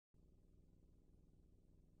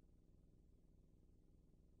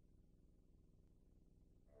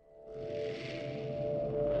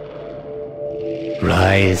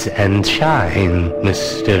Rise and shine,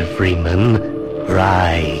 Mr. Freeman.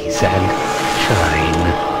 Rise and shine.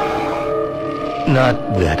 Not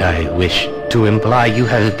that I wish to imply you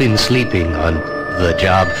have been sleeping on the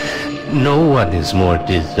job. No one is more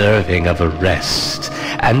deserving of a rest,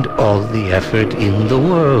 and all the effort in the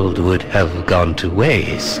world would have gone to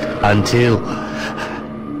waste until...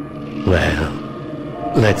 well,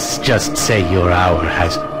 let's just say your hour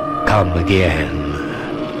has come again.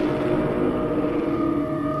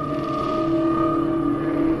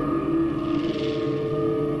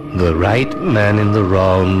 The right man in the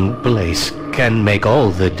wrong place can make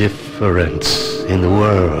all the difference in the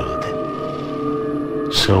world.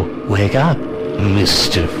 So wake up,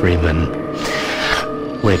 Mr. Freeman.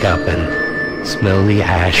 Wake up and smell the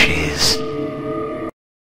ashes.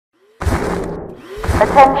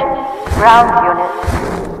 Attention, ground unit.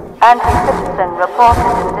 Anti-citizen reported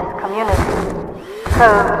in this community.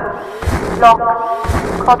 Code, lock,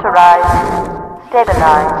 cauterize,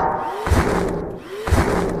 stabilize.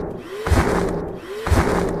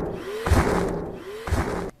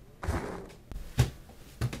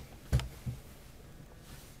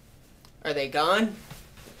 Are they gone?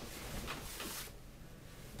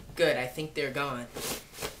 Good, I think they're gone.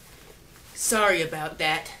 Sorry about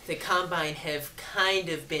that. The Combine have kind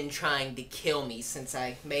of been trying to kill me since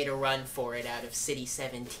I made a run for it out of City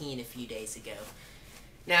 17 a few days ago.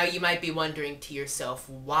 Now you might be wondering to yourself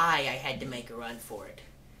why I had to make a run for it.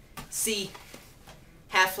 See,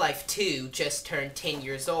 Half-Life 2 just turned 10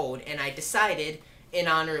 years old, and I decided, in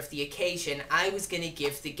honor of the occasion, I was going to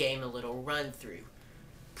give the game a little run-through.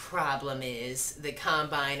 Problem is, the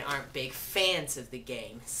Combine aren't big fans of the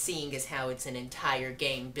game, seeing as how it's an entire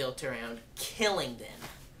game built around killing them.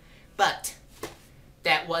 But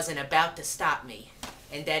that wasn't about to stop me,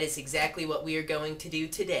 and that is exactly what we are going to do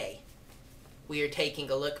today. We are taking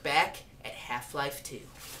a look back at Half-Life 2.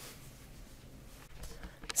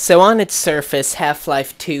 So on its surface,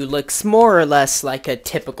 Half-Life 2 looks more or less like a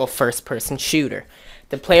typical first-person shooter.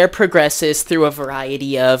 The player progresses through a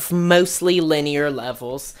variety of mostly linear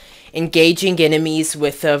levels, engaging enemies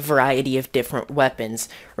with a variety of different weapons,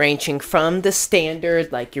 ranging from the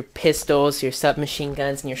standard, like your pistols, your submachine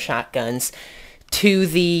guns, and your shotguns, to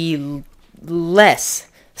the less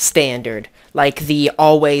standard, like the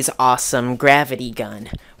always awesome gravity gun,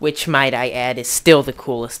 which, might I add, is still the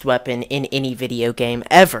coolest weapon in any video game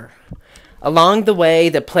ever. Along the way,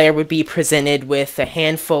 the player would be presented with a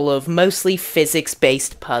handful of mostly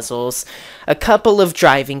physics-based puzzles, a couple of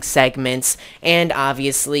driving segments, and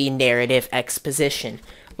obviously narrative exposition,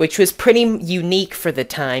 which was pretty unique for the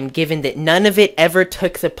time given that none of it ever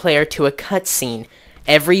took the player to a cutscene.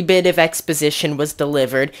 Every bit of exposition was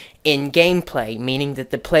delivered in gameplay, meaning that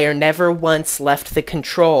the player never once left the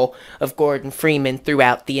control of Gordon Freeman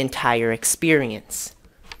throughout the entire experience.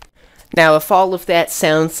 Now, if all of that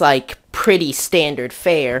sounds like pretty standard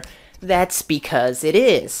fare, that's because it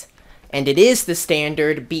is. And it is the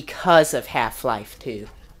standard because of Half-Life 2.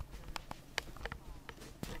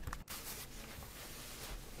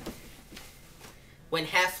 When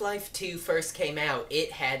Half-Life 2 first came out,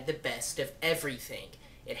 it had the best of everything.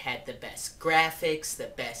 It had the best graphics, the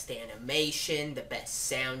best animation, the best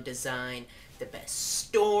sound design, the best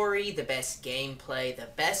story, the best gameplay, the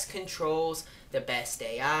best controls, the best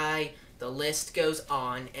AI. The list goes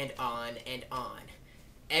on and on and on.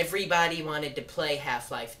 Everybody wanted to play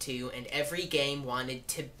Half-Life 2, and every game wanted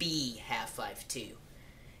to be Half-Life 2.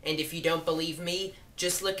 And if you don't believe me,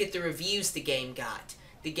 just look at the reviews the game got.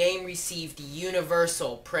 The game received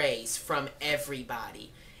universal praise from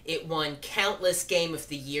everybody. It won countless Game of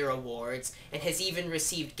the Year awards, and has even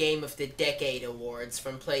received Game of the Decade awards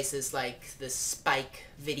from places like the Spike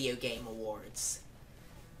Video Game Awards.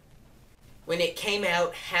 When it came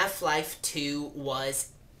out, Half-Life 2 was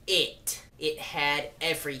it. It had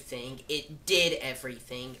everything, it did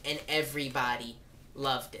everything, and everybody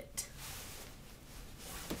loved it.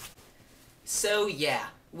 So yeah,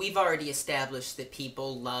 we've already established that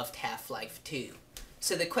people loved Half-Life 2.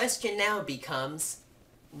 So the question now becomes,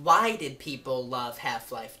 why did people love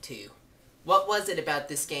Half-Life 2? What was it about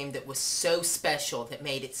this game that was so special that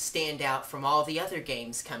made it stand out from all the other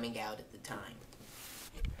games coming out at the time?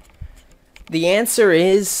 The answer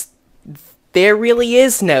is, there really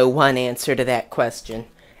is no one answer to that question.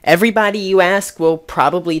 Everybody you ask will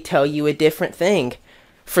probably tell you a different thing.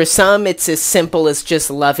 For some, it's as simple as just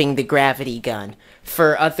loving the gravity gun.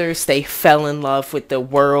 For others, they fell in love with the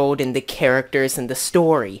world and the characters and the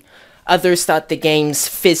story. Others thought the game's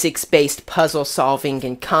physics-based puzzle solving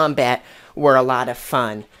and combat were a lot of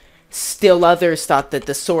fun. Still others thought that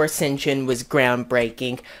the Source engine was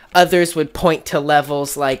groundbreaking. Others would point to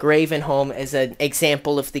levels like Ravenholm as an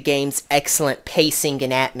example of the game's excellent pacing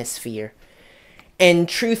and atmosphere. And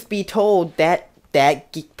truth be told, that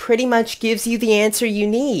pretty much gives you the answer you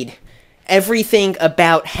need. Everything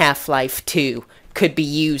about Half-Life 2 could be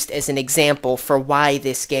used as an example for why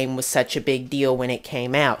this game was such a big deal when it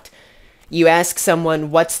came out. You ask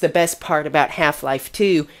someone what's the best part about Half-Life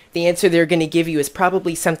 2, the answer they're going to give you is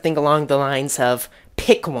probably something along the lines of,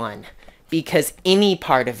 pick one, because any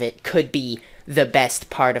part of it could be the best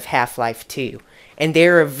part of Half-Life 2. And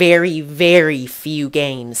there are very, very few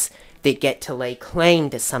games that get to lay claim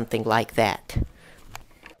to something like that.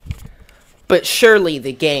 But surely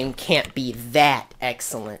the game can't be that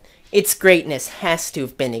excellent. Its greatness has to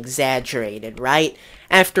have been exaggerated, right?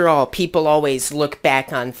 After all, people always look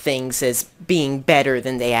back on things as being better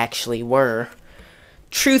than they actually were.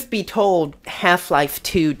 Truth be told, Half-Life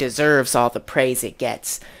 2 deserves all the praise it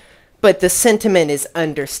gets, but the sentiment is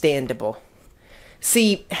understandable.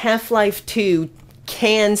 See, Half-Life 2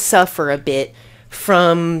 can suffer a bit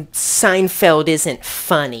from Seinfeld isn't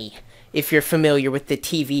funny, if you're familiar with the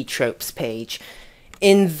TV tropes page,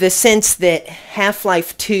 in the sense that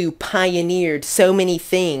Half-Life 2 pioneered so many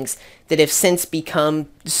things that have since become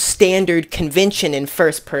standard convention in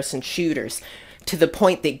first-person shooters, to the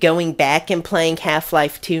point that going back and playing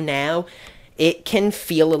Half-Life 2 now, it can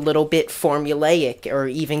feel a little bit formulaic or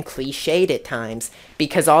even cliched at times,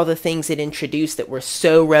 because all the things it introduced that were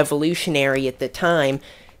so revolutionary at the time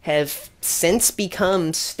have since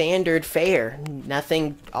become standard fare,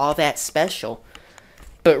 nothing all that special.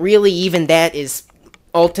 But really, even that is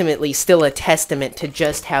ultimately still a testament to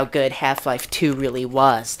just how good Half-Life 2 really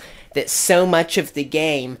was, that so much of the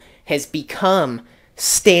game has become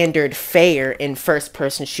standard fare in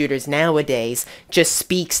first-person shooters nowadays just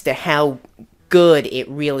speaks to how good it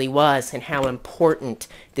really was and how important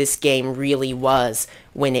this game really was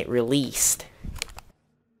when it released.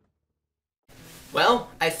 Well,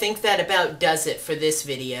 I think that about does it for this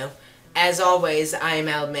video. As always, I am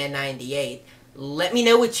Aldman98. Let me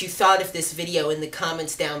know what you thought of this video in the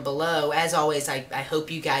comments down below. As always, I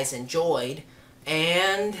hope you guys enjoyed.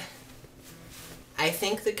 And I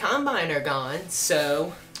think the Combine are gone,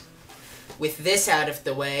 so with this out of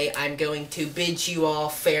the way, I'm going to bid you all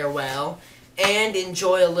farewell and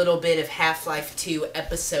enjoy a little bit of Half-Life 2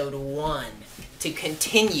 Episode 1 to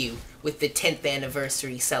continue with the 10th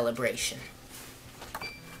anniversary celebration.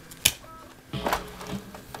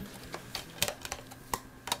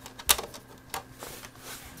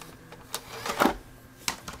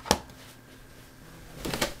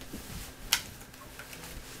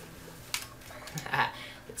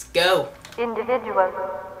 Let's go. Individual,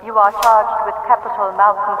 you are charged with capital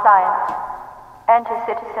malcompliance.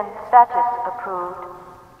 Anti-citizen status approved.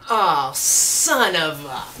 Oh, son of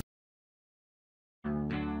a...